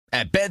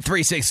At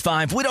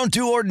Bet365, we don't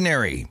do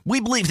ordinary. We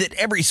believe that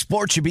every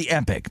sport should be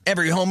epic.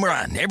 Every home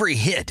run, every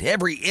hit,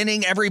 every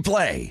inning, every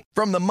play.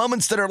 From the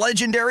moments that are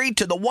legendary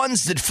to the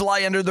ones that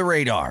fly under the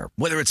radar.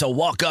 Whether it's a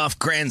walk-off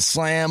grand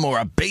slam or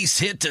a base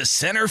hit to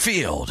center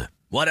field.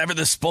 Whatever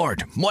the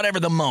sport, whatever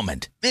the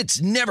moment.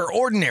 It's never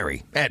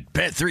ordinary at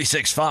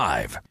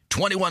Bet365.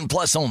 21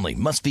 plus only.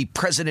 Must be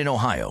present in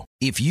Ohio.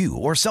 If you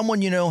or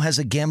someone you know has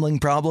a gambling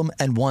problem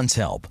and wants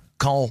help,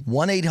 call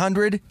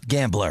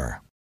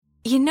 1-800-GAMBLER.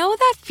 You know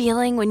that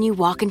feeling when you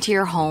walk into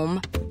your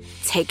home,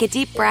 take a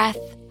deep breath,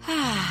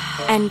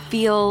 and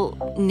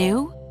feel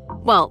new?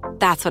 Well,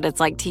 that's what it's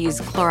like to use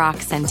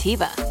Clorox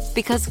Scentiva.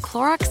 Because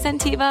Clorox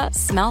Scentiva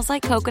smells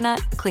like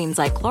coconut, cleans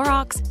like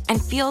Clorox,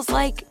 and feels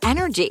like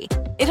energy.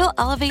 It'll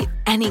elevate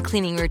any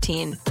cleaning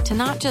routine to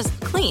not just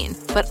clean,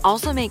 but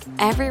also make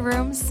every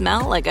room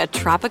smell like a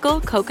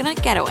tropical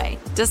coconut getaway.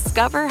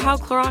 Discover how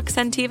Clorox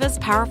Scentiva's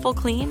powerful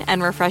clean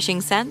and refreshing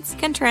scents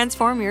can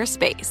transform your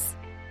space.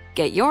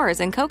 Get yours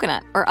in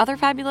coconut or other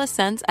fabulous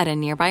scents at a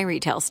nearby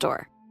retail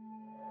store.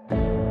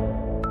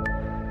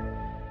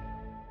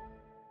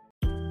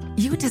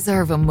 You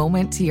deserve a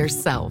moment to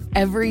yourself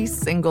every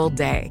single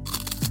day.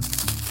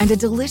 And a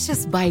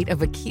delicious bite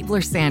of a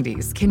Keebler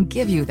Sandies can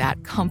give you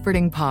that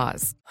comforting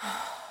pause.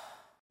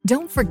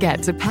 Don't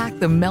forget to pack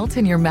the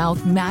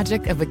melt-in-your-mouth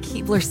magic of a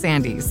Keebler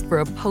Sandies for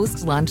a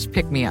post-lunch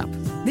pick-me-up.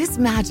 This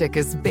magic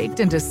is baked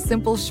into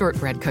simple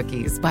shortbread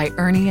cookies by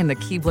Ernie and the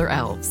Keebler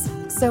Elves.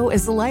 So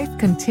as life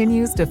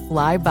continues to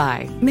fly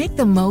by, make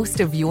the most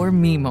of your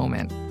me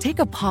moment. Take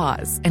a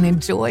pause and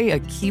enjoy a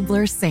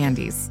Keebler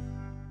Sandies.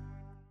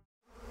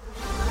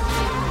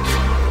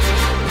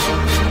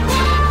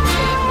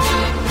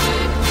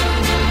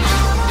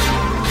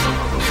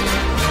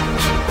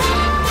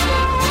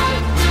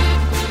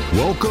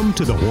 Welcome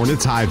to the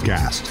Hornets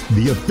Hivecast,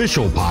 the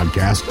official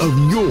podcast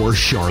of your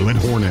Charlotte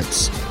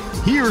Hornets.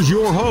 Here's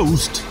your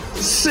host,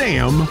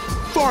 Sam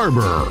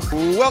Farber.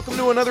 Welcome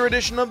to another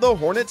edition of the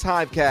Hornets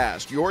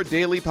Hivecast, your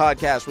daily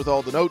podcast with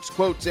all the notes,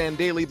 quotes, and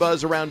daily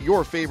buzz around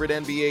your favorite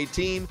NBA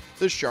team,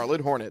 the Charlotte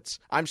Hornets.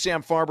 I'm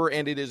Sam Farber,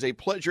 and it is a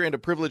pleasure and a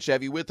privilege to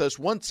have you with us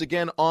once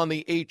again on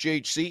the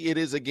HHC. It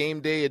is a game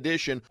day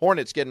edition.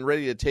 Hornets getting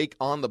ready to take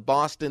on the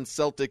Boston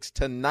Celtics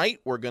tonight.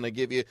 We're going to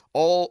give you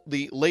all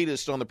the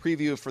latest on the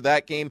preview for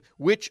that game,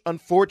 which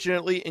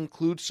unfortunately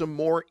includes some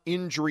more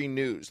injury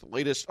news. The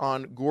latest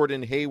on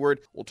Gordon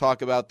Hayward. We'll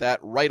talk about that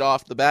right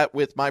off the bat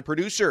with my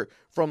producer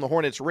from the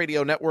Hornets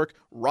Radio Network,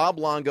 Rob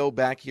Longo,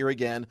 back here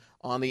again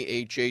on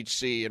the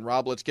HHC. And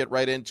Rob, let's get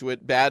right into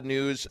it. Bad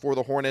news for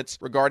the Hornets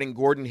regarding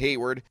Gordon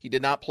Hayward. He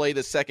did not play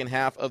the second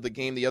half of the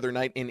game the other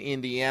night in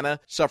Indiana,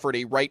 suffered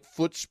a right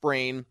foot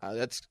sprain.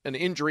 That's an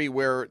injury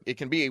where it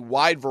can be a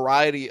wide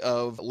variety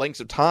of lengths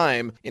of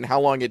time in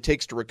how long it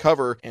takes to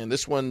recover, and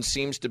this one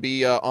seems to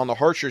be on the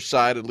harsher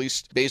side, at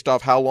least based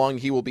off how long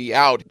he will be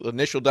out.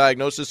 Initial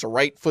diagnosis, a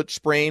right foot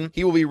sprain.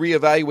 He will be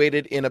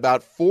reevaluated in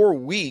about 4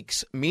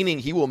 weeks, meaning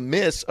he will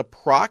miss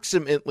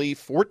approximately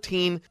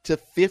 14 to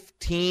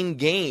 15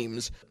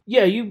 games.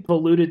 Yeah, you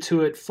alluded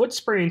to it. Foot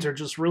sprains are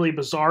just really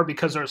bizarre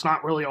because there's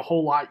not really a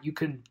whole lot you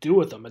can do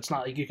with them. It's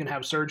not like you can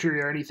have surgery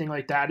or anything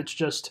like that. It's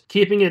just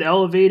keeping it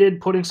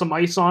elevated, putting some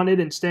ice on it,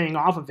 and staying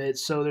off of it.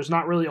 So there's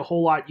not really a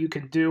whole lot you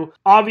can do.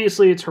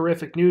 Obviously, it's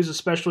horrific news,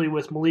 especially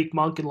with Malik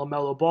Monk and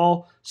LaMelo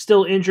Ball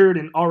still injured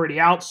and already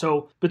out.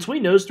 So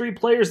between those three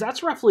players,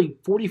 that's roughly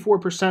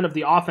 44% of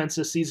the offense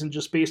this season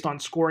just based on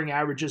scoring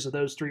averages of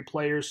those three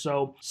players.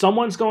 So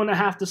someone's going to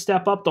have to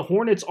step up. The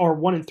Hornets are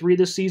 1-3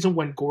 this season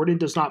when Gordon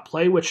does not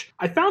play, which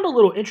I found a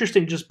little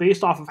interesting just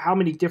based off of how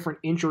many different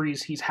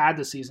injuries he's had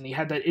this season. He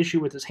had that issue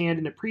with his hand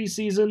in the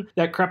preseason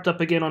that crept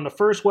up again on the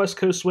first West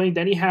Coast swing.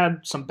 Then he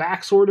had some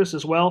back soreness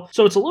as well.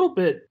 So it's a little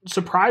bit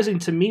surprising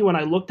to me when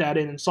I looked at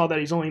it and saw that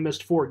he's only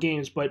missed 4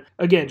 games. But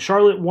again,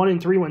 Charlotte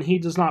 1-3 when he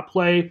does not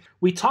play.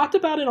 We talked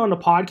about it on the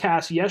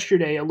podcast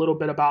yesterday a little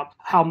bit about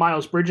how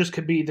Miles Bridges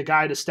could be the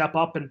guy to step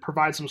up and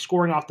provide some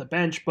scoring off the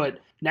bench, but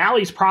now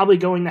he's probably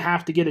going to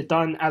have to get it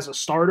done as a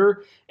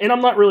starter. And I'm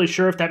not really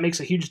sure if that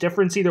makes a huge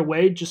difference either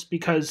way, just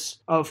because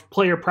of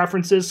player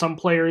preferences. Some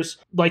players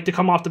like to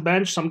come off the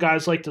bench, some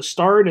guys like to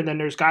start, and then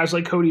there's guys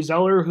like Cody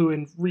Zeller, who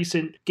in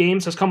recent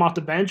games has come off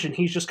the bench, and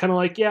he's just kind of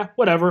like, yeah,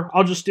 whatever,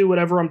 I'll just do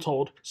whatever I'm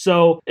told.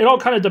 So it all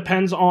kind of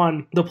depends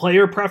on the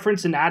player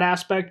preference in that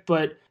aspect,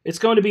 but it's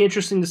going to be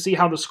interesting to see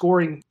how the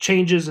scoring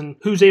changes and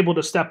who's able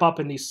to step up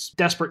in these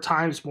desperate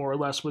times, more or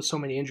less, with so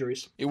many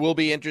injuries. It will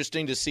be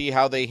interesting to see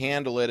how they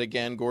handle it.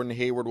 Again, Gordon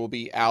Hayward will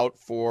be out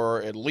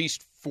for at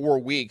least 4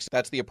 weeks.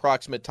 That's the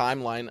approximate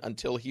timeline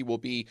until he will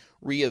be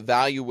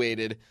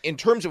reevaluated. In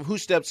terms of who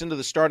steps into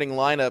the starting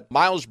lineup,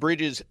 Miles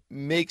Bridges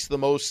makes the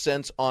most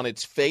sense on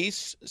its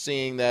face,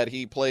 seeing that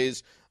he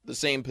plays the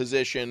same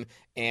position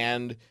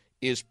and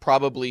is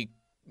probably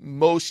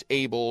most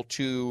able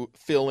to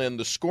fill in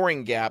the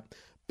scoring gap.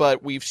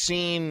 But we've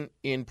seen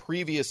in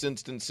previous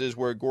instances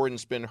where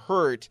Gordon's been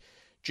hurt,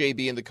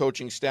 JB and the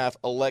coaching staff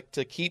elect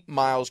to keep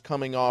Miles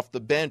coming off the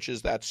bench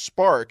as that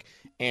spark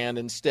and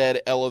instead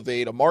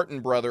elevate a Martin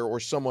brother or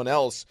someone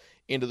else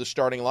into the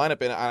starting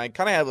lineup. And I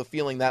kind of have a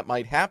feeling that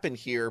might happen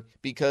here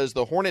because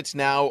the Hornets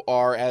now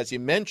are, as you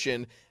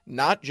mentioned,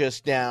 not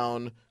just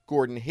down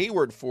Gordon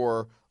Hayward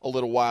for a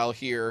little while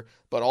here,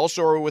 but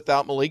also are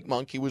without Malik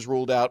Monk. He was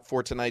ruled out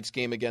for tonight's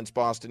game against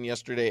Boston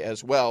yesterday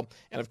as well.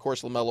 And of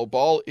course, LaMelo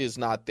Ball is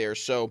not there.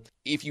 So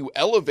if you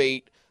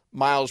elevate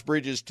Miles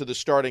Bridges to the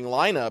starting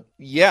lineup,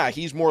 yeah,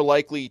 he's more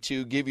likely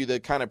to give you the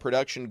kind of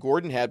production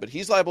Gordon had, but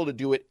he's liable to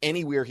do it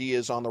anywhere he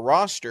is on the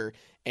roster.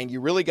 And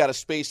you really got to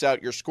space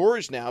out your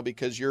scores now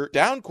because you're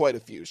down quite a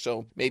few.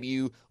 So maybe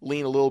you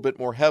lean a little bit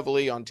more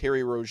heavily on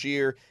Terry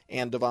Rozier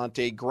and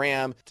Devontae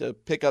Graham to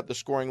pick up the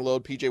scoring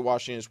load. PJ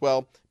Washington as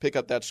well, pick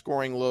up that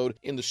scoring load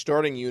in the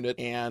starting unit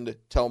and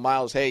tell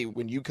Miles, hey,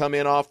 when you come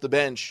in off the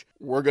bench,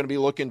 we're going to be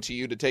looking to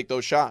you to take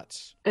those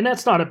shots. And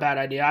that's not a bad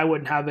idea. I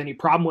wouldn't have any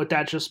problem with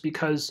that just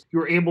because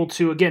you're able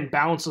to, again,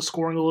 balance the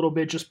scoring a little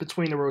bit just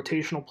between the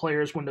rotational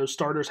players when those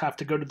starters have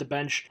to go to the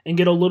bench and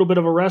get a little bit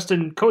of a rest.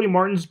 And Cody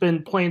Martin's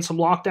been playing some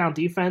lockdown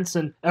defense,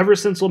 and ever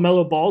since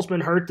LaMelo Ball's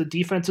been hurt, the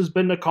defense has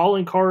been the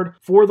calling card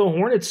for the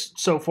Hornets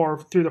so far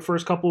through the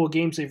first couple of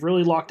games. They've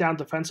really locked down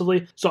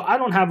defensively, so I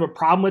don't have a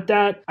problem with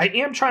that. I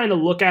am trying to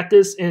look at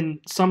this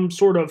in some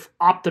sort of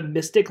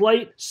optimistic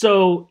light.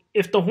 So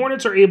if the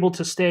Hornets are able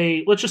to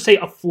stay, let's just say,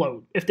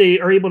 afloat, if they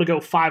are able to go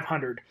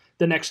 500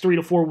 the next 3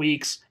 to 4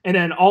 weeks, and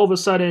then all of a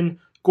sudden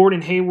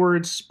Gordon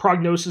Hayward's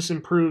prognosis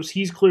improves,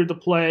 he's cleared to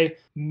play,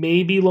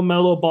 maybe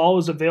LaMelo Ball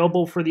is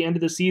available for the end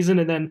of the season,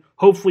 and then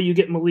hopefully you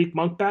get Malik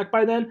Monk back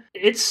by then.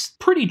 It's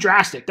pretty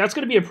drastic. That's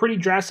going to be a pretty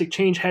drastic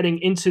change heading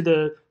into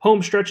the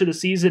home stretch of the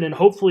season and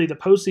hopefully the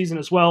postseason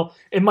as well.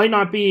 It might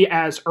not be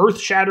as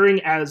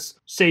earth-shattering as,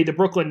 say, the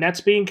Brooklyn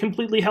Nets being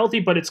completely healthy,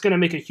 but it's going to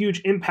make a huge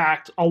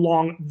impact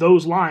along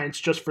those lines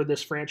just for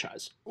this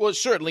franchise. Well,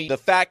 certainly the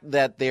fact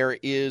that there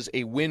is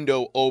a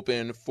window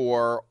open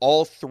for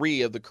all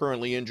three of the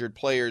currently injured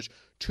players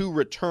to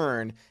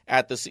return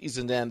at the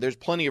season's end, there's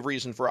plenty of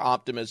reason for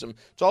optimism.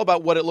 It's all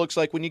about what it looks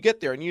like when you get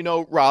there. And you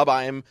know, Rob,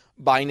 I am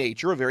by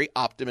nature a very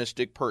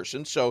optimistic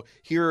person. So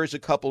here's a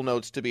couple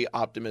notes to be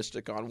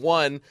optimistic on.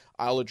 One,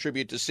 I'll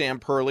attribute to Sam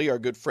Perley, our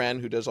good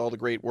friend who does all the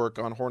great work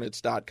on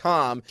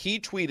Hornets.com. He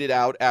tweeted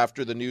out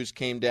after the news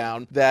came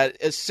down that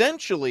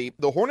essentially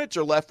the Hornets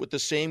are left with the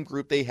same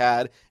group they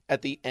had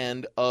at the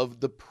end of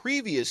the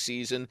previous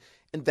season.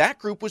 And that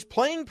group was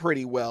playing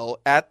pretty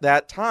well at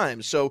that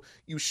time. So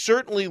you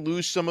certainly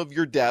lose some of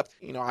your depth.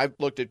 You know, I've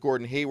looked at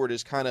Gordon Hayward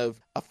as kind of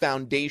a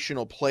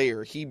foundational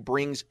player. He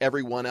brings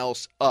everyone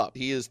else up.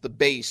 He is the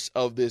base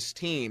of this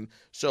team.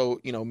 So,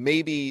 you know,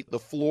 maybe the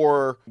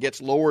floor gets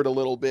lowered a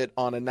little bit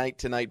on a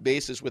night-to-night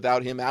basis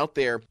without him out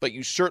there. But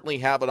you certainly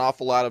have an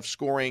awful lot of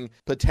scoring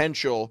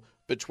potential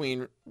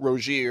between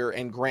Rozier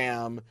and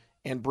Graham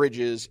and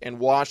Bridges and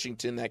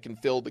Washington that can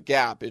fill the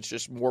gap. It's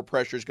just more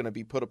pressure is going to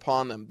be put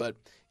upon them. But,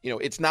 you know,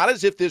 it's not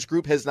as if this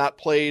group has not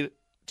played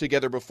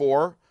together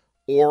before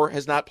or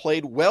has not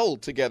played well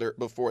together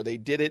before. They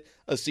did it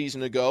a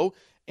season ago,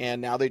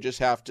 and now they just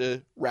have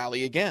to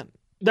rally again.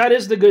 That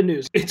is the good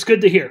news. It's good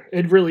to hear.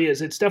 It really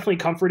is. It's definitely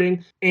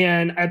comforting.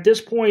 And at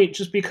this point,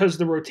 just because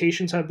the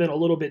rotations have been a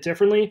little bit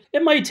differently,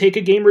 it might take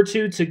a game or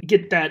two to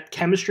get that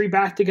chemistry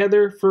back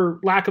together, for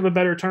lack of a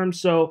better term.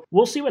 So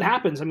we'll see what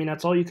happens. I mean,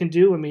 that's all you can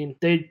do. I mean,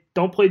 they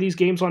don't play these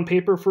games on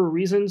paper for a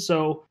reason.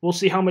 So we'll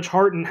see how much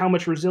heart and how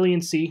much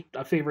resiliency,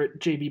 a favorite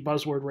JB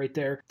buzzword right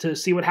there, to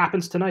see what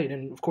happens tonight.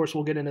 And of course,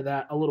 we'll get into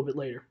that a little bit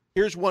later.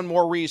 Here's one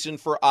more reason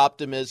for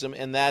optimism,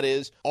 and that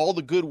is all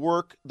the good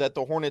work that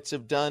the Hornets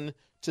have done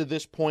to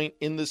this point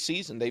in the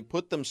season. They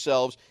put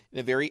themselves in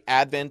a very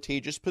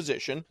advantageous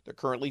position. They're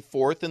currently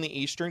fourth in the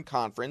Eastern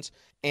Conference,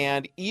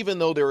 and even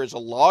though there is a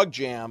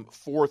logjam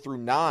 4 through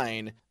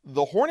 9,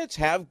 the Hornets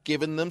have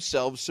given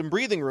themselves some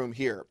breathing room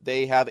here.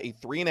 They have a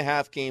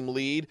 3.5 game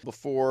lead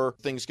before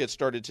things get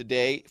started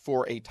today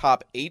for a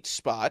top 8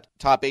 spot.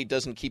 Top 8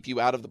 doesn't keep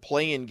you out of the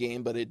play-in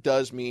game, but it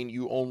does mean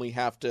you only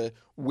have to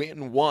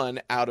win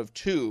 1 out of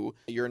 2.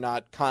 You're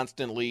not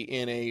constantly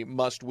in a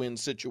must-win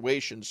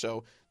situation,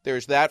 so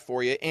there's that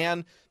for you.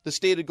 And the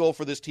stated goal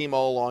for this team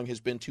all along has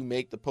been to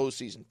make the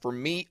postseason. For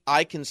me,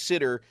 I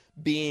consider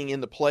being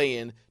in the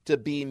play-in to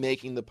be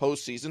making the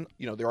postseason.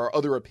 You know, there are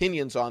other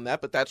opinions on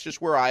that, but that's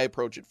just where I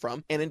approach it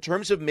from. And in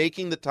terms of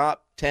making the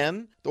top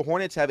 10, the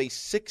Hornets have a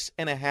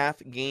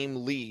 6.5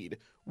 game lead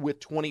with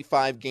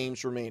 25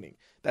 games remaining.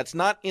 That's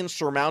not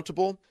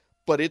insurmountable,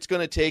 but it's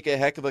going to take a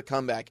heck of a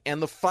comeback.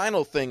 And the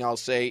final thing I'll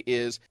say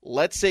is,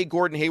 let's say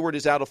Gordon Hayward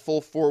is out a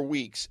full 4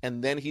 weeks,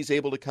 and then he's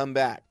able to come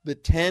back. The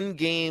 10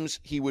 games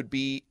he would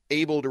be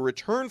able to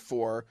return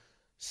for,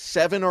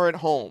 7 are at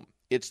home.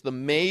 It's the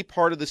May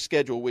part of the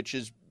schedule, which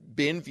has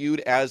been viewed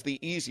as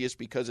the easiest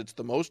because it's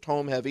the most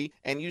home-heavy,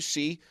 and you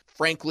see,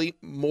 frankly,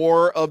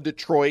 more of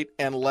Detroit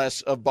and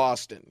less of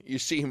Boston. You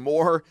see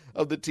more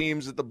of the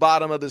teams at the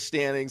bottom of the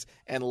standings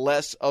and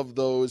less of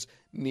those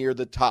near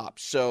the top.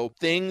 So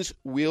things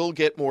will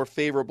get more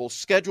favorable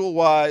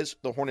schedule-wise.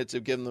 The Hornets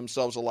have given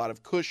themselves a lot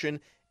of cushion,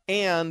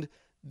 and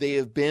they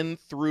have been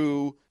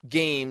through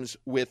games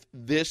with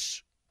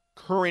this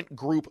current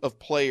group of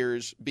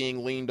players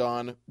being leaned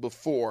on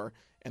before.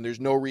 and there's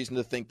no reason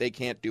to think they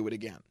can't do it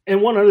again.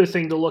 And one other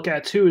thing to look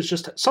at, too, is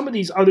just some of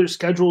these other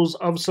schedules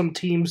of some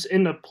teams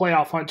in the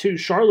playoff hunt, too.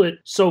 Charlotte,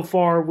 so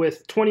far,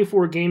 with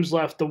 24 games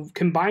left, the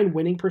combined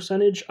winning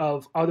percentage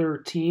of other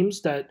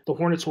teams that the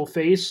Hornets will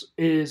face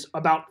is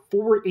about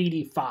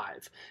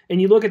 .485.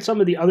 And you look at some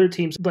of the other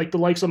teams, like the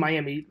likes of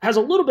Miami, has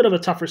a little bit of a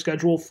tougher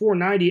schedule,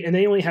 .490, and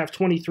they only have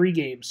 23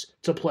 games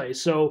to play.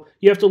 So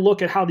you have to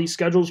look at how these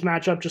schedules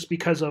match up just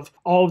because of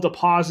all of the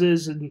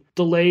pauses and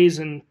delays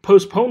and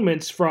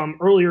postponements from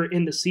earlier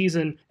in the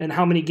season and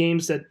how many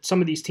games that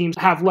some of these teams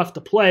have left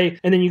to play.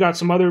 And then you got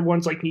some other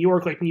ones like New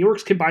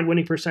York's combined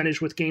winning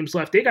percentage with games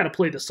left. They got to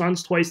play the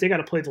Suns twice. They got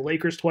to play the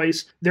Lakers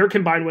twice. Their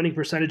combined winning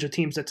percentage of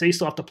teams that they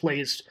still have to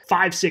play is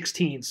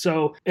 .516.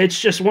 So it's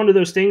just one of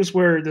those things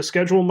where the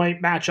schedule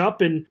might match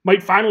up and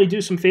might finally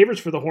do some favors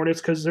for the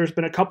Hornets, because there's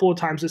been a couple of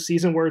times this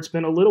season where it's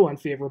been a little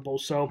unfavorable.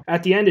 So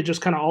at the end, it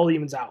just kind of all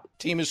evens out.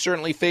 Team is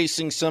certainly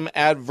facing some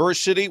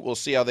adversity. We'll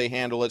see how they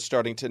handle it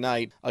starting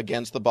tonight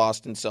against the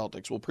Boston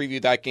Celtics. We'll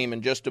preview that game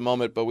in just a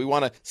moment, but we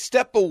want to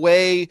step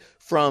away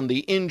from the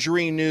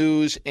injury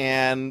news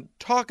and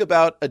talk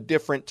about a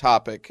different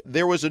topic.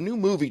 There was a new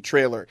movie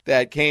trailer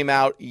that came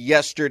out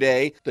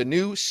yesterday, the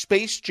new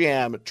Space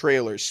Jam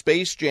trailer,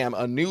 Space Jam,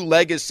 A New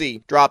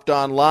Legacy, dropped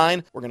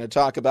online. We're going to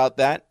talk about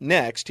that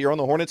next here on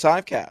the Hornets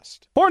Hivecast.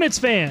 Hornets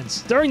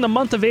fans, during the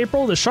month of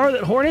April, the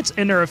Charlotte Hornets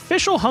and their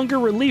official hunger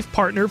relief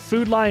partner,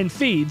 Food Lion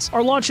Feeds,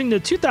 are launching the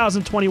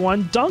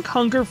 2021 Dunk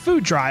Hunger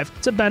Food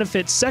Drive to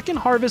benefit Second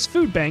Harvest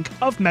Food Bank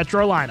of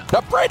Metrolina.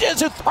 The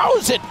Bridges, who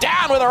throws it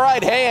down with a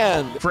right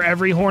hand. For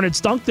every Hornets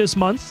dunk this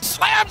month,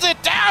 slams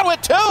it down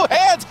with two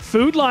hands.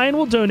 Food Lion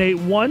will donate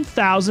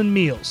 1,000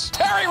 meals.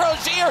 Terry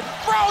Rozier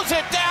throws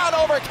it down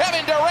over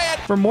Kevin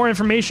Durant. For more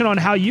information on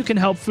how you can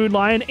help Food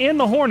Lion and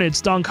the Hornets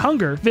dunk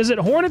hunger, visit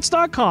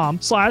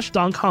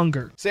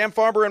hornets.com/dunkhunger. Sam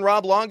Farber and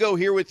Rob Longo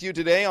here with you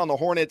today on the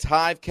Hornets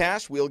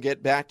Hivecast. We'll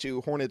get back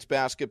to Hornets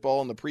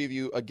basketball and the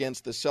preview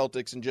against the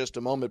Celtics in just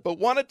a moment, but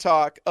want to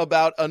talk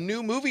about a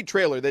new movie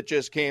trailer that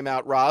just came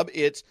out, Rob.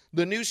 It's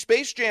the new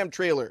Space Jam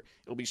trailer.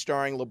 It'll be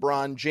starring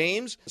LeBron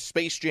James,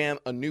 Space Jam,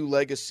 A New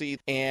Legacy.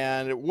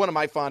 And one of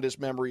my fondest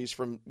memories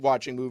from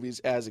watching movies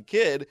as a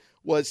kid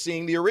was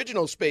seeing the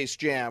original Space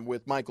Jam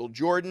with Michael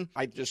Jordan.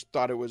 I just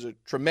thought it was a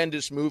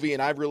tremendous movie,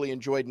 and I've really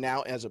enjoyed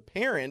now as a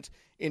parent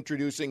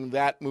introducing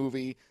that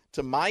movie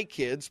to my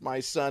kids.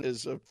 My son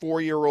is a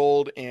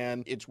 4-year-old,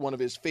 and it's one of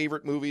his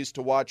favorite movies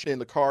to watch in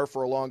the car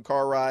for a long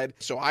car ride.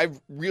 So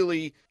I've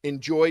really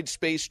enjoyed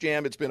Space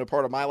Jam. It's been a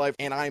part of my life,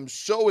 and I'm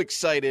so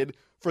excited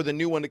for the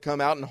new one to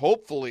come out, and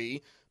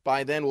hopefully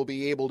by then we'll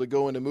be able to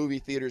go into movie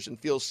theaters and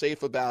feel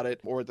safe about it,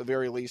 or at the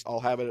very least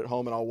I'll have it at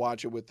home and I'll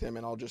watch it with him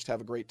and I'll just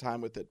have a great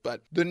time with it.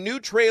 But the new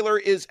trailer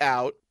is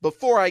out.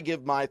 Before I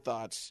give my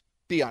thoughts,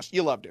 be honest,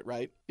 you loved it,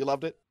 right? You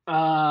loved it?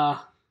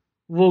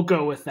 We'll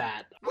go with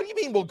that. What do you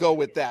mean we'll go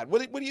with that?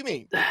 What do you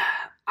mean?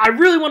 I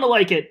really want to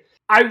like it.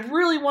 I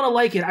really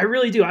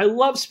do. I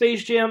love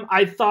Space Jam.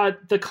 I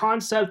thought the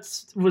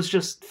concept was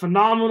just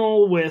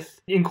phenomenal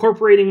with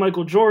incorporating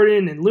Michael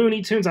Jordan and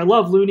Looney Tunes. I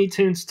love Looney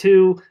Tunes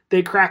too.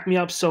 They crack me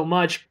up so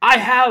much. I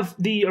have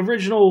the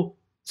original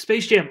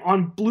Space Jam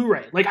on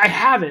Blu-ray. Like, I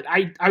have it.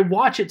 I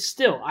watch it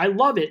still. I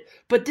love it.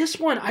 But this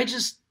one, I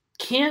just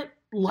can't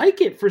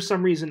like it for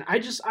some reason. I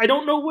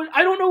don't know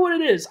what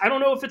it is. I don't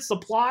know if it's the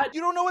plot.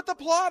 You don't know what the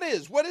plot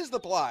is. What is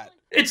the plot?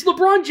 It's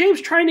LeBron James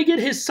trying to get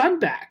his son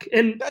back.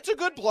 And that's a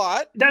good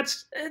plot.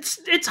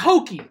 It's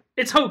hokey.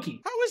 It's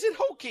hokey. How is it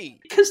hokey?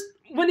 Because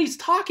when he's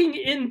talking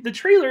in the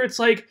trailer, it's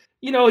like,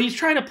 you know, he's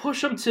trying to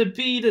push him to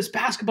be this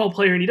basketball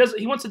player, and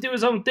he wants to do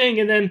his own thing,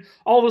 and then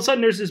all of a sudden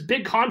there's this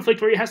big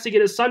conflict where he has to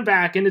get his son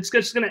back, and it's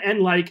just going to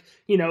end like,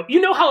 you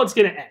know how it's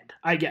going to end,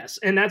 I guess.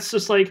 And that's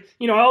just like,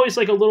 I always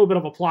like a little bit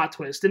of a plot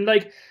twist. And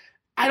like,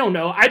 I don't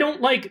know. I don't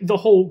like the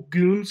whole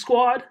Goon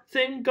Squad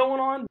thing going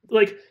on.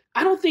 Like,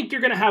 I don't think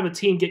you're going to have a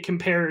team get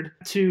compared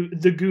to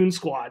the Goon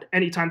Squad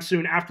anytime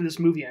soon after this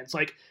movie ends.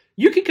 Like,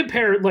 you can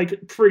compare,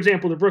 like, for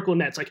example, the Brooklyn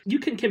Nets. Like, you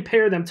can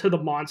compare them to the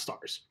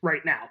Monstars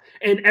right now,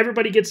 and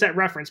everybody gets that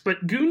reference.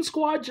 But Goon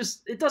Squad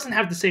it doesn't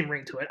have the same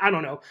ring to it. I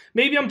don't know.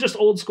 Maybe I'm just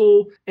old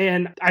school,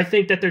 and I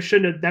think that there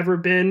shouldn't have never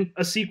been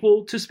a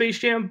sequel to Space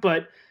Jam,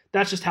 but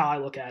that's just how I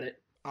look at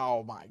it.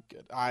 Oh, my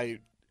God.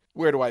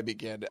 Where do I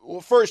begin?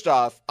 Well, first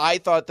off, I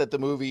thought that the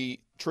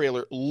movie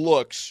trailer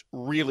looks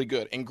really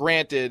good. And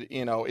granted,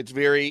 it's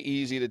very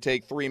easy to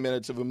take 3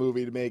 minutes of a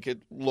movie to make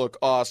it look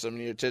awesome.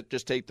 You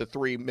just take the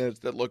 3 minutes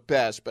that look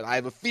best. But I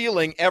have a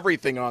feeling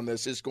everything on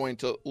this is going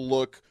to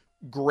look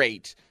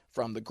great,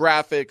 from the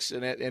graphics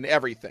and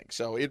everything.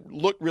 So it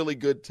looked really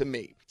good to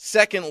me.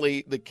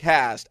 Secondly, the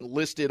cast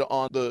listed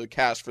on the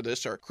cast for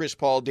this are Chris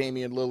Paul,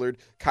 Damian Lillard,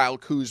 Kyle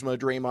Kuzma,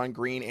 Draymond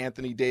Green,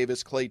 Anthony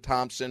Davis, Klay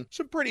Thompson.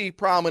 Some pretty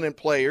prominent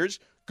players.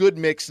 Good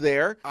mix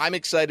there. I'm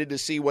excited to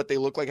see what they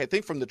look like. I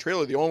think from the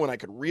trailer, the only one I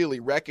could really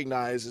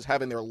recognize as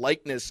having their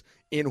likeness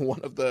in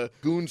one of the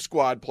Goon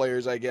Squad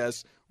players, I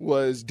guess,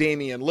 was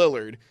Damian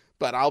Lillard.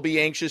 But I'll be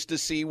anxious to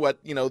see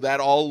what, that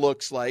all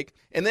looks like.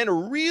 And then a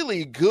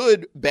really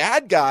good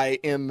bad guy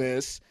in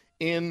this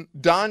in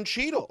Don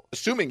Cheadle,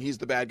 assuming he's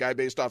the bad guy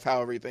based off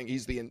how everything,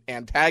 he's the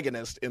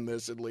antagonist in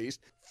this at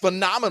least.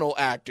 Phenomenal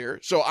actor,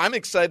 so I'm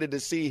excited to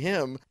see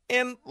him.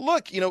 And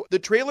look, the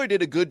trailer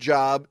did a good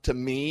job to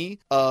me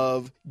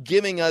of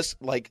giving us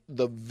like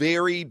the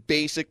very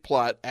basic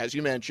plot, as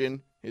you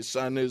mentioned. His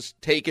son is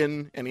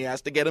taken and he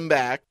has to get him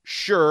back.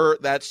 Sure,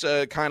 that's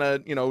a kind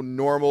of,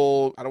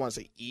 normal, I don't want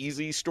to say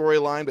easy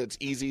storyline, but it's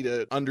easy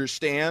to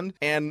understand.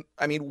 And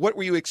I mean, what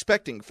were you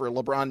expecting for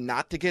LeBron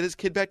not to get his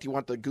kid back? Do you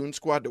want the Goon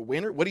Squad to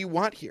win, or what do you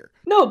want here?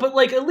 No, but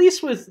like at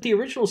least with the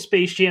original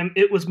Space Jam,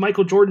 it was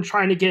Michael Jordan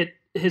trying to get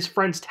his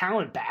friend's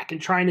talent back and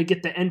trying to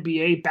get the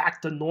NBA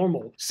back to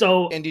normal.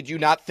 And did you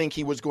not think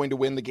he was going to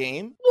win the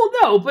game? Well,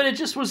 no, but it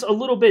just was a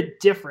little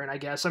bit different, I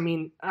guess. I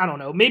mean, I don't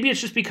know. Maybe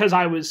it's just because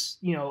I was,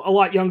 a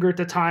lot younger at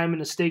the time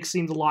and the stakes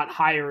seemed a lot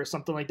higher or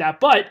something like that.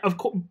 But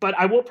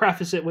I will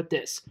preface it with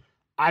this.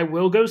 I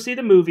will go see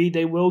the movie.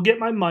 They will get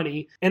my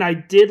money. And I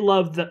did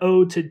love the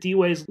ode to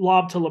D-Wade's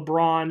lob to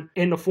LeBron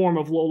in the form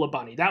of Lola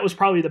Bunny. That was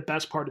probably the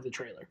best part of the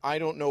trailer. I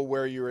don't know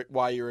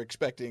why you're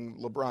expecting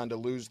LeBron to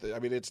lose this. I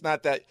mean, it's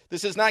not that.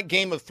 This is not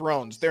Game of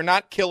Thrones. They're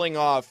not killing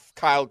off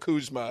Kyle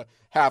Kuzma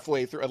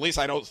halfway through. At least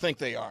I don't think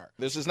they are.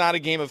 This is not a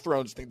Game of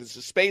Thrones thing. This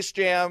is Space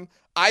Jam.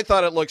 I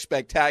thought it looked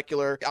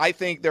spectacular. I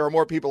think there are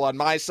more people on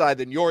my side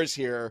than yours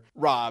here,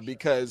 Rob,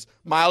 because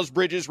Miles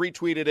Bridges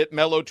retweeted it,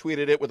 Mello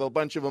tweeted it with a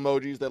bunch of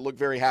emojis that look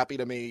very happy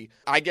to me.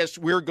 I guess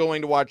we're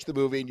going to watch the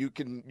movie, and you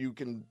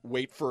can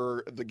wait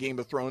for the Game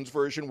of Thrones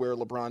version where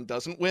LeBron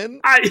doesn't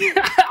win.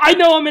 I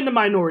know I'm in the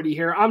minority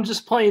here. I'm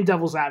just playing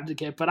devil's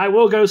advocate, but I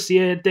will go see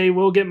it. They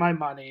will get my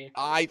money.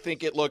 I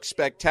think it looks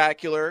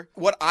spectacular.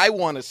 What I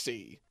want to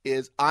see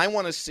is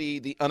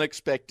the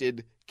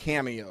unexpected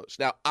cameos.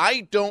 Now,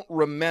 I don't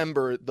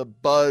remember the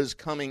buzz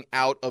coming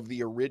out of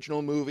the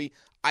original movie.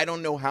 I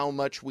don't know how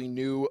much we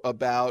knew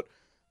about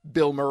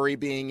Bill Murray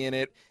being in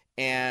it.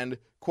 And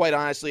quite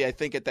honestly, I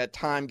think at that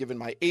time, given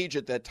my age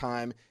at that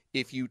time,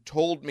 if you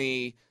told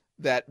me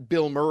that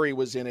Bill Murray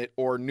was in it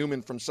or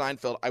Newman from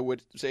Seinfeld, I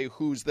would say,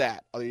 who's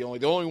that? The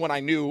only one I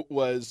knew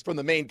was from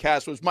the main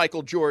cast was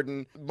Michael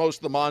Jordan, most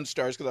of the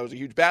Monstars, because I was a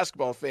huge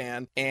basketball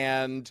fan,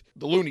 and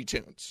the Looney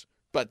Tunes.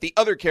 But the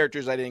other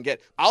characters I didn't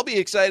get. I'll be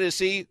excited to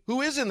see who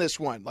is in this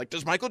one. Like,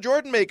 does Michael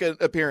Jordan make an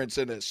appearance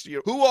in this?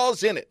 Who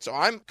all's in it? So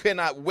I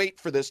cannot wait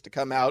for this to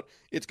come out.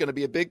 It's going to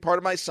be a big part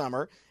of my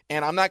summer.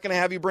 And I'm not going to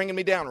have you bringing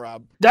me down,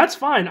 Rob. That's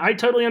fine. I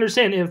totally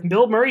understand. If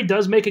Bill Murray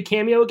does make a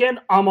cameo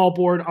again, I'm all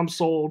board. I'm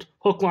sold.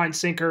 Hook, line,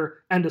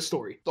 sinker. End of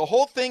story. The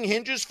whole thing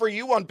hinges for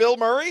you on Bill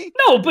Murray?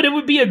 No, but it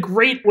would be a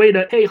great way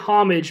to pay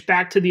homage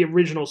back to the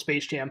original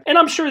Space Jam. And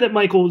I'm sure that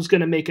Michael is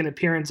going to make an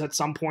appearance at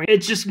some point. It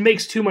just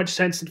makes too much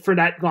sense for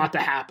that not to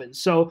happen.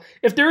 So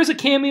if there is a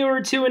cameo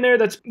or two in there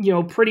that's,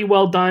 pretty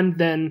well done,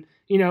 then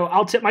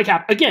I'll tip my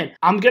cap. Again,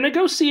 I'm going to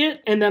go see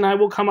it, and then I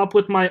will come up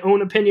with my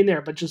own opinion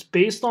there. But just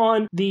based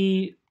on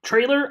the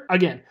trailer,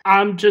 again,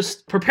 I'm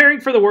just preparing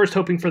for the worst,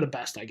 hoping for the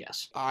best, I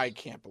guess. I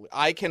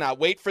cannot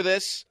wait for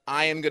this.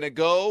 I am going to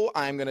go.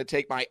 I'm going to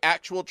take my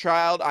actual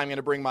child. I'm going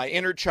to bring my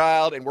inner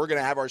child, and we're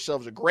going to have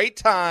ourselves a great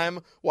time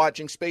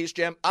watching Space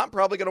Jam. I'm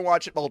probably going to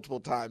watch it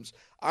multiple times.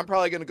 I'm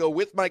probably going to go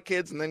with my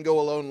kids and then go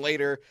alone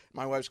later.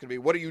 My wife's going to be,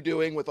 what are you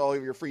doing with all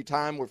of your free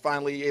time? We're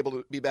finally able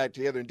to be back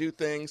together and do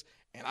things.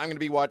 And I'm going to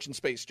be watching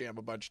Space Jam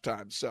a bunch of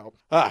times. So,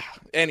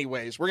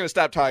 anyways, we're going to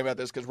stop talking about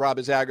this because Rob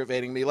is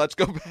aggravating me. Let's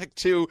go back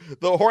to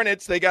the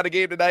Hornets. They got a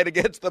game tonight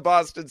against the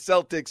Boston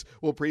Celtics.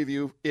 We'll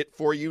preview it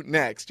for you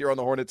next here on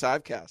the Hornets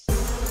Hivecast.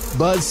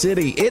 Buzz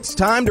City, it's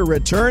time to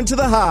return to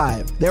the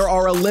Hive. There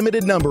are a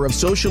limited number of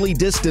socially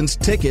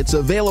distanced tickets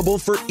available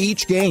for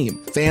each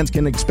game. Fans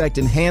can expect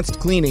enhanced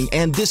cleaning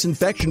and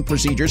disinfection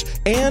procedures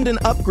and an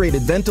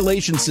upgraded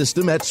ventilation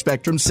system at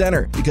Spectrum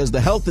Center because the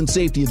health and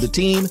safety of the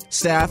team,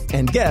 staff,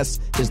 and guests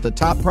is the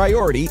top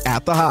priority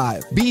at the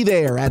Hive. Be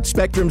there at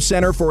Spectrum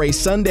Center for a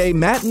Sunday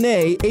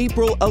matinee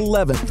April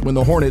 11th when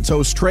the Hornets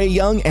host Trae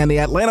Young and the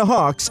Atlanta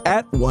Hawks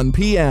at 1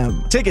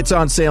 p.m. Tickets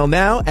on sale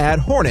now at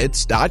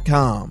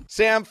Hornets.com.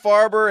 Sam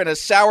Farber and a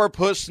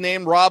sourpuss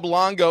named Rob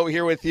Longo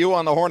here with you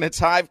on the Hornets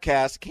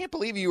Hivecast. Can't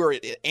believe you were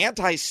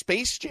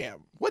anti-Space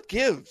Jam. What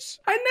gives?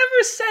 I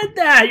never said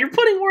that. You're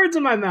putting words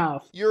in my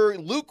mouth. You're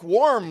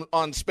lukewarm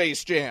on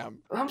Space Jam.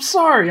 I'm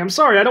sorry.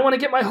 I don't want to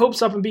get my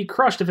hopes up and be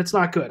crushed if it's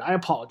not good. I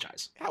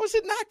apologize. How is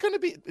it not going to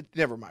be?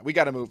 Never mind. We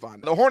got to move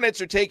on. The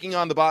Hornets are taking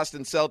on the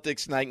Boston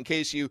Celtics tonight. In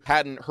case you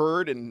hadn't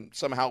heard and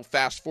somehow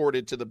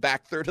fast-forwarded to the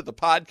back third of the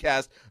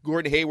podcast,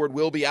 Gordon Hayward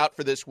will be out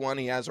for this one.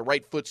 He has a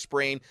right foot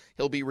sprain.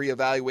 He'll be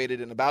reevaluated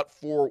in about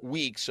 4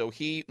 weeks. So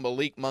he,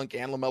 Malik Monk,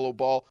 and LaMelo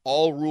Ball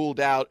all ruled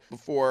out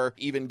before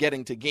even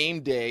getting to game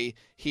day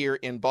here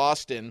in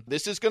Boston.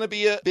 This is going to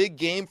be a big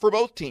game for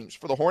both teams.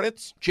 For the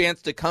Hornets,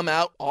 chance to come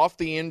out off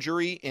the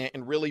injury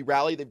and really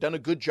rally. They've done a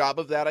good job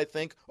of that, I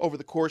think, over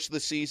the course of the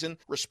season,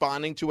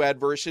 responding to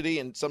adversity,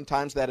 and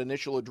sometimes that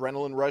initial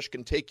adrenaline rush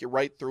can take you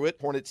right through it.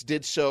 Hornets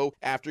did so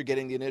after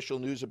getting the initial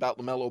news about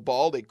LaMelo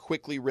Ball. They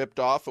quickly ripped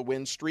off a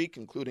win streak,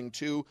 including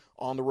 2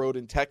 on the road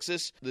in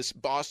Texas. This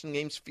Boston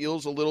game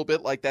feels a little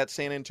bit like that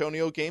San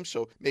Antonio game,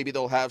 so maybe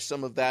they'll have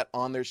some of that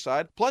on their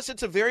side. Plus,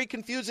 it's a very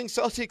confusing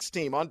Celtics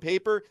team. On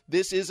paper,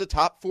 this is a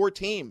top 4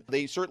 team.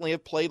 They certainly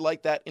have played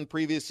like that in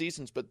previous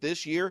seasons, but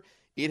this year,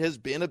 it has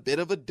been a bit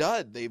of a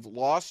dud. They've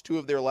lost 2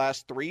 of their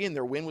last 3, and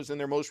their win was in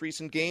their most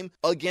recent game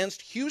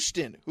against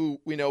Houston,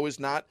 who we know has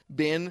not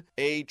been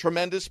a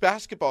tremendous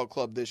basketball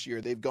club this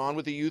year. They've gone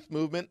with the youth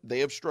movement. They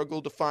have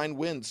struggled to find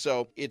wins.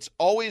 So it's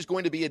always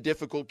going to be a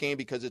difficult game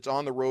because it's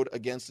on the road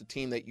against a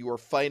team that you are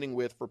fighting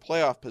with for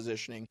playoff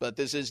positioning. But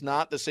this is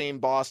not the same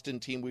Boston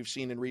team we've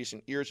seen in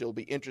recent years. It'll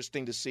be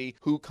interesting to see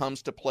who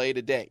comes to play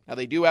today. Now,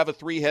 they do have a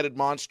 3-headed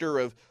monster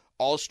of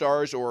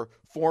All-Stars or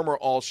former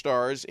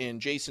All-Stars in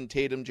Jason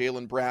Tatum,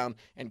 Jaylen Brown,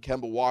 and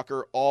Kemba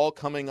Walker, all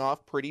coming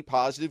off pretty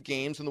positive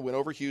games in the win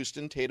over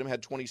Houston. Tatum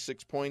had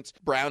 26 points.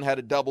 Brown had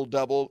a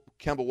double-double.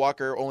 Kemba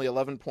Walker only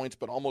 11 points,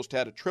 but almost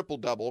had a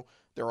triple-double.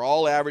 They're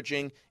all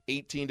averaging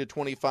 18 to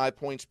 25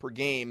 points per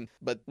game.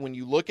 But when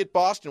you look at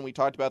Boston, we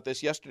talked about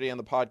this yesterday on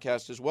the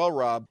podcast as well,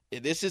 Rob,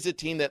 this is a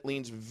team that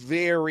leans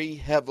very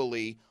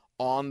heavily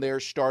on their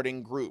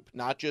starting group,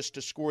 not just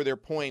to score their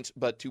points,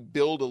 but to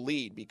build a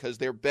lead, because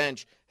their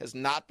bench has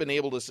not been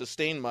able to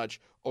sustain much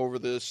over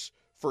this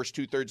first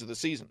 2/3 of the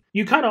season.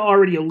 You kind of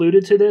already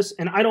alluded to this,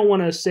 and I don't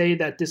want to say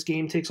that this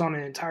game takes on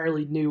an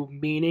entirely new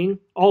meaning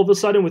all of a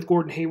sudden with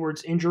Gordon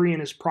Hayward's injury and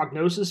his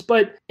prognosis,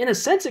 but in a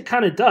sense it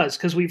kind of does,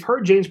 because we've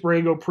heard James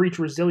Borrego preach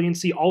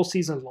resiliency all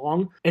season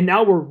long, and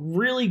now we're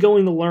really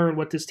going to learn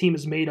what this team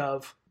is made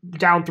of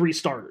down 3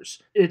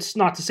 starters. It's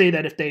not to say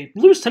that if they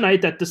lose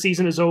tonight that the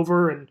season is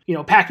over and,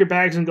 pack your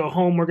bags and go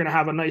home, we're going to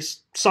have a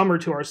nice summer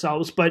to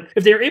ourselves. But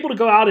if they're able to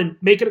go out and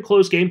make it a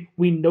close game,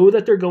 we know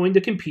that they're going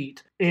to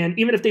compete. And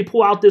even if they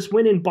pull out this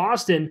win in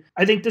Boston,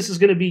 I think this is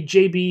going to be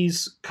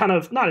JB's kind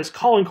of, not his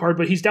calling card,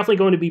 but he's definitely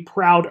going to be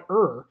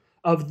prouder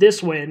of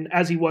this win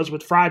as he was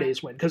with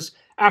Friday's win. Because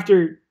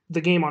after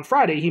the game on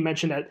Friday, he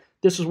mentioned that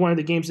this was one of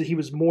the games that he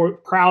was more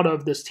proud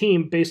of this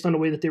team based on the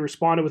way that they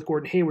responded with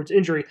Gordon Hayward's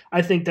injury.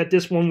 I think that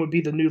this one would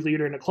be the new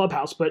leader in the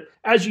clubhouse. But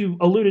as you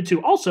alluded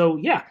to also,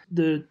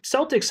 the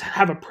Celtics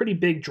have a pretty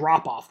big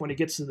drop-off when it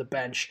gets to the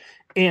bench.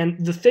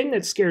 And the thing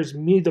that scares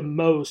me the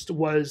most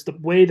was the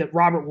way that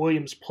Robert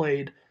Williams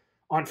played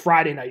on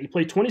Friday night. He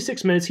played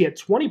 26 minutes. He had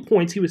 20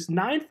 points. He was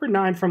 9 for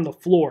 9 from the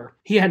floor.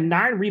 He had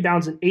 9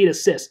 rebounds and 8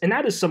 assists. And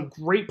that is some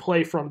great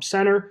play from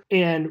center.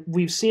 And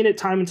we've seen it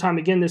time and time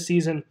again this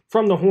season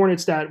from the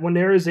Hornets that when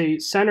there is a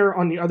center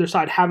on the other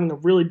side having a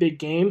really big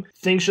game,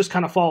 things just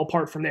kind of fall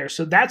apart from there.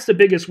 So that's the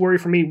biggest worry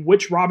for me,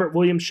 which Robert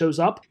Williams shows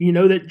up. You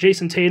know that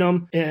Jason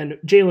Tatum and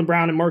Jaylen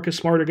Brown and Marcus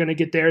Smart are going to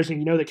get theirs, and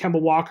you know that Kemba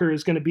Walker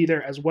is going to be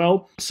there as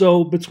well.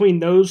 So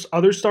between those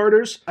other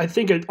starters, I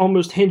think it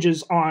almost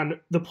hinges on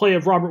the play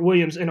of Robert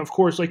Williams and, of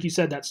course, like you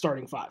said, that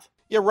starting 5.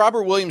 Yeah,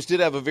 Robert Williams did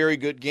have a very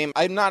good game.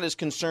 I'm not as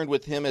concerned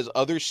with him as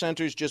other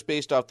centers just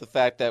based off the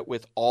fact that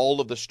with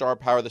all of the star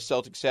power the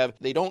Celtics have,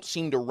 they don't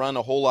seem to run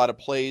a whole lot of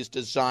plays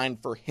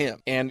designed for him.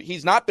 And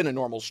he's not been a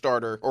normal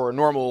starter or a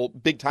normal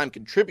big-time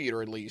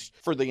contributor, at least,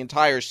 for the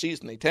entire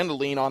season. They tend to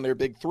lean on their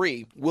big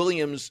 3.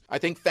 Williams, I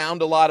think,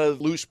 found a lot of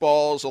loose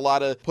balls, a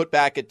lot of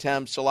putback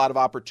attempts, a lot of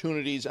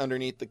opportunities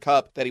underneath the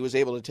cup that he was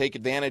able to take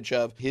advantage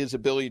of. His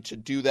ability to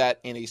do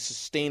that in a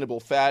sustainable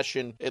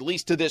fashion, at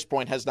least to this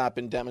point, has not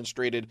been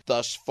demonstrated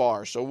thus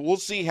far. So we'll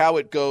see how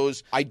it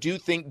goes. I do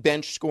think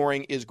bench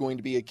scoring is going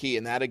to be a key.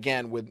 And that,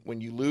 again,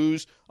 when you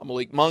lose a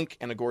Malik Monk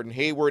and a Gordon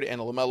Hayward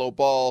and a LaMelo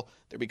Ball,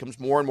 there becomes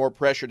more and more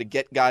pressure to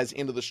get guys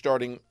into the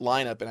starting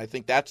lineup. And I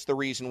think that's the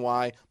reason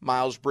why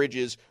Miles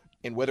Bridges,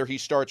 and whether he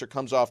starts or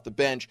comes off the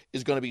bench,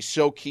 is going to be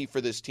so key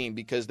for this team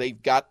because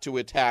they've got to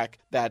attack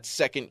that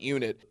second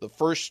unit. The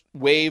first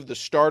wave, the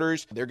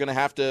starters, they're going to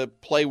have to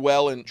play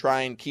well and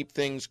try and keep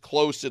things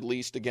close at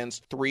least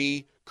against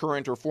 3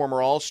 current or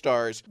former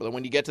All-Stars. But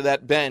when you get to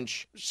that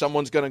bench,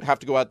 someone's going to have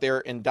to go out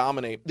there and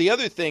dominate. The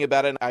other thing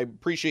about it, and I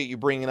appreciate you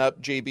bringing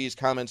up JB's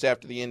comments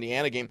after the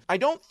Indiana game, I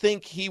don't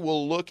think he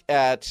will look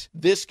at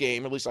this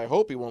game, at least I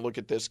hope he won't look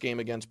at this game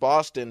against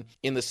Boston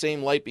in the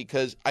same light,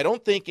 because I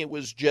don't think it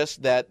was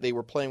just that they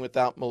were playing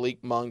without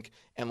Malik Monk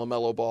and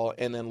LaMelo Ball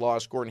and then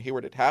lost Gordon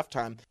Hayward at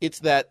halftime. It's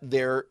that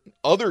their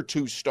other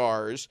 2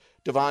 stars,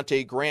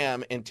 Devontae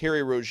Graham and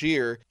Terry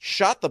Rozier,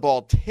 shot the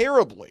ball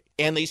terribly,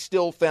 and they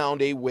still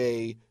found a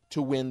way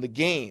to win the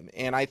game.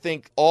 And I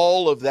think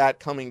all of that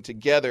coming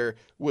together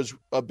was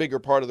a bigger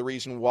part of the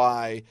reason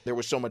why there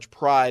was so much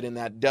pride in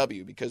that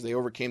W, because they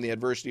overcame the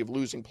adversity of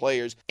losing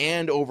players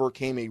and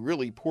overcame a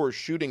really poor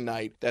shooting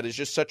night that is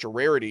just such a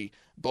rarity.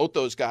 Both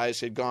those guys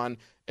had gone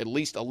at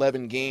least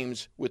 11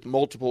 games with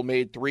multiple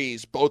made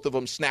threes. Both of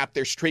them snapped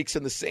their streaks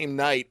in the same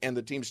night, and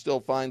the team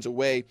still finds a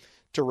way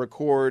to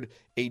record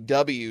a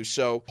W.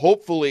 So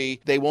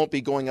hopefully they won't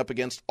be going up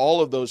against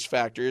all of those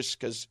factors,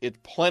 because it's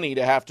plenty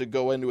to have to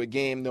go into a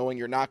game knowing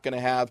you're not going to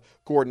have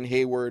Gordon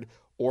Hayward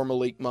or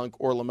Malik Monk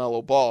or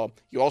LaMelo Ball.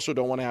 You also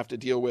don't want to have to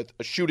deal with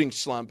a shooting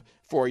slump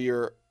for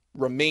your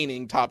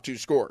remaining top 2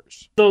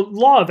 scorers. The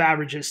law of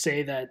averages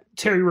say that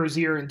Terry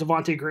Rozier and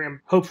Devontae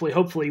Graham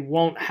hopefully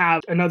won't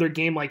have another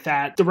game like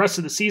that the rest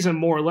of the season,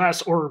 more or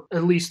less, or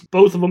at least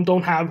both of them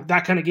don't have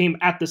that kind of game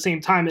at the same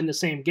time in the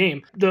same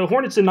game. The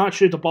Hornets did not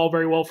shoot the ball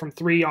very well from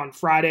 3 on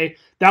Friday.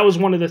 That was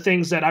one of the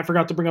things that I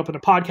forgot to bring up in the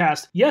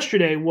podcast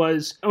yesterday,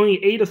 was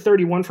only 8 of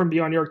 31 from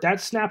beyond the arc.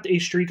 That snapped a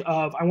streak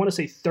of, I want to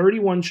say,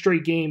 31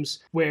 straight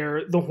games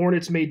where the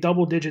Hornets made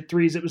double-digit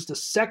threes. It was the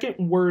second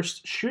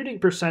worst shooting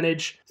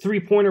percentage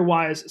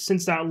three-pointer-wise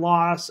since that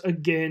loss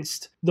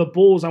against the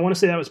Bulls. I want to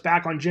say that was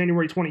back on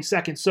January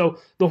 22nd. So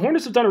the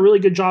Hornets have done a really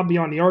good job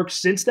beyond the arc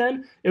since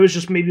then. It was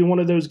just maybe one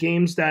of those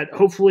games that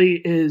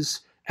hopefully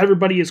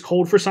everybody is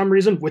cold for some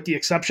reason, with the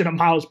exception of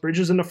Miles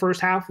Bridges in the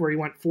first half, where he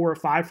went 4 or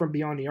 5 from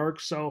beyond the arc.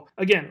 So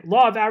again,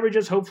 law of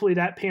averages, hopefully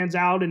that pans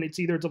out, and it's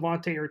either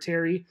Devontae or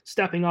Terry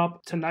stepping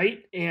up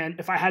tonight. And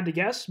if I had to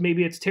guess,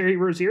 maybe it's Terry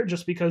Rozier,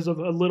 just because of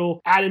a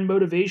little added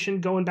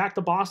motivation going back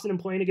to Boston and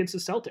playing against the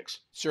Celtics.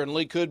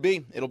 Certainly could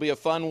be. It'll be a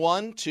fun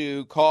one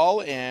to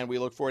call, and we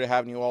look forward to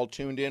having you all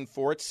tuned in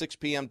for it. 6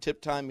 p.m.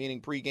 tip time, meaning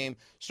pregame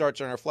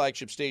starts on our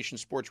flagship station,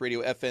 Sports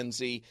Radio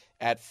FNZ,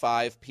 at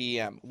 5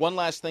 p.m. One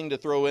last thing to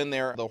throw in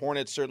there. The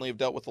Hornets certainly have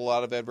dealt with a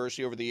lot of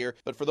adversity over the year,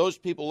 but for those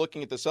people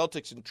looking at the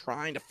Celtics and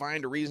trying to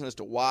find a reason as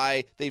to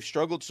why they've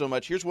struggled so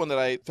much, here's one that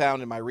I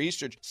found in my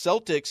research.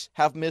 Celtics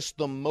have missed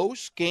the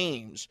most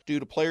games due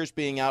to players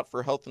being out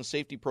for health and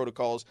safety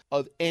protocols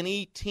of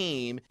any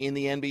team in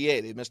the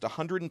NBA. They've missed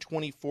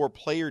 124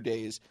 player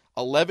days.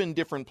 11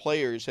 different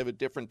players have at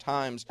different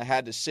times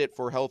had to sit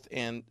for health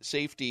and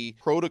safety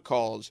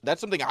protocols.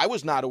 That's something I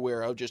was not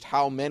aware of, just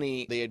how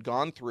many they had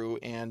gone through,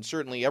 and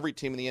certainly every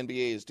team in the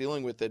NBA is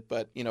dealing with it.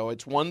 But,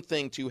 it's one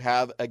thing to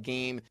have a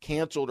game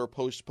canceled or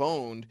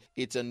postponed.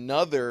 It's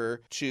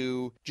another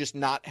to just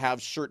not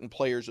have certain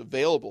players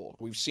available.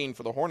 We've seen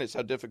for the Hornets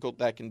how difficult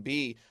that can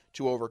be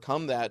to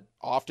overcome that,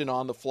 often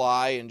on the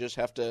fly, and just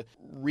have to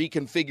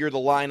reconfigure the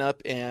lineup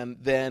and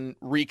then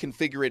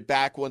reconfigure it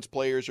back once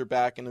players are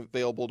back and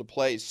available to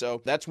play.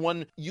 So that's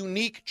one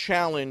unique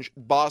challenge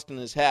Boston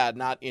has had,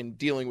 not in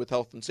dealing with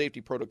health and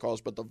safety protocols,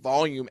 but the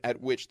volume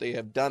at which they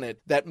have done it.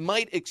 That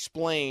might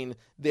explain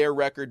their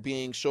record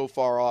being so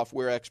far off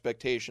where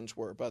expectations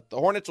were. But the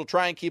Hornets will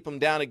try and keep them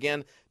down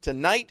again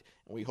tonight,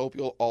 and we hope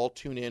you'll all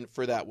tune in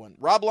for that one.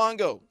 Rob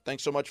Longo,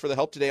 thanks so much for the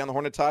help today on the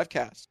Hornets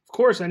Hivecast. Of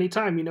course,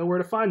 anytime. You know where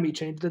to find me.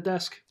 Change the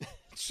desk.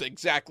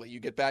 Exactly. You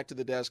get back to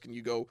the desk and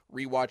you go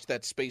rewatch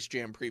that Space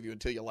Jam preview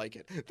until you like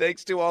it.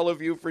 Thanks to all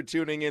of you for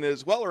tuning in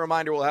as well. A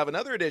reminder, we'll have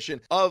another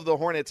edition of the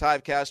Hornets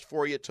Hivecast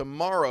for you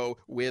tomorrow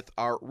with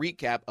our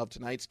recap of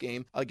tonight's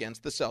game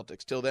against the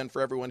Celtics. Till then,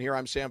 for everyone here,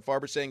 I'm Sam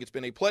Farber saying it's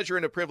been a pleasure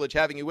and a privilege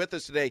having you with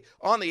us today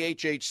on the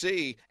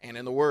HHC. And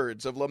in the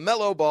words of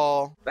LaMelo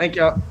Ball, thank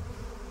y'all.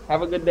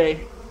 Have a good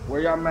day.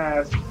 Wear your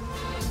mask.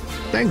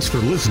 Thanks for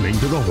listening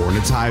to the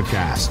Hornets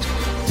Hivecast.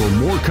 For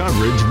more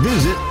coverage,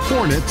 visit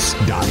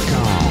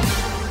Hornets.com.